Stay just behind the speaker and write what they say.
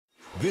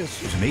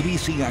This is an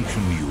ABC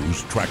Action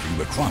News Tracking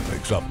the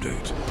Tropics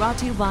update. Brought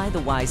to you by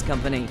the Wise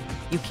Company.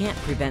 You can't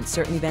prevent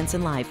certain events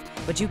in life,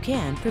 but you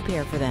can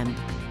prepare for them.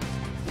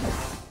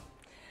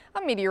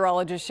 I'm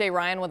meteorologist Shay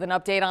Ryan with an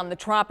update on the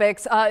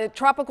tropics.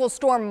 Tropical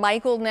storm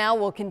Michael now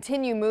will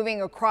continue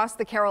moving across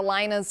the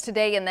Carolinas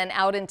today and then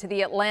out into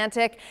the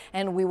Atlantic,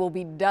 and we will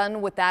be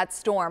done with that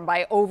storm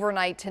by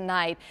overnight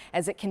tonight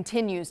as it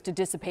continues to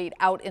dissipate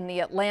out in the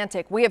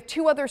Atlantic. We have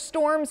two other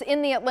storms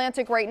in the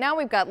Atlantic right now.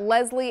 We've got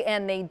Leslie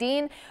and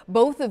Nadine.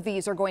 Both of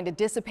these are going to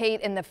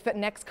dissipate in the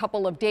next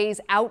couple of days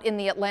out in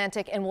the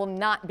Atlantic and will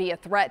not be a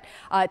threat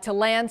to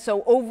land.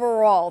 So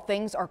overall,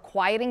 things are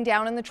quieting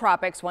down in the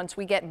tropics once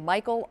we get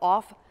Michael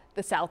off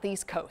the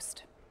southeast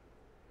coast.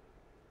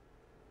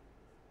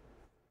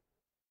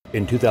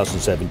 In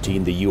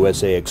 2017, the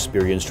USA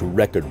experienced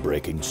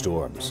record-breaking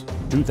storms.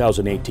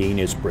 2018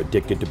 is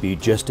predicted to be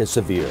just as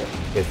severe.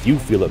 If you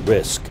feel at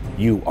risk,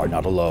 you are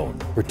not alone.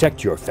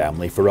 Protect your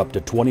family for up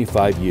to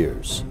 25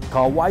 years.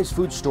 Call Wise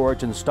Food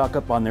Storage and stock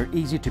up on their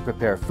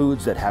easy-to-prepare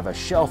foods that have a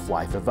shelf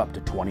life of up to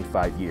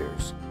 25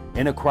 years.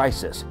 In a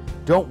crisis,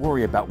 don't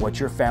worry about what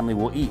your family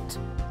will eat.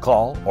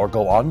 Call or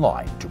go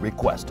online to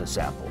request a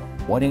sample.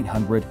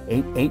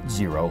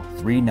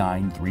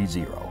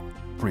 1-800-880-3930.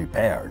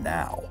 Prepare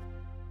now.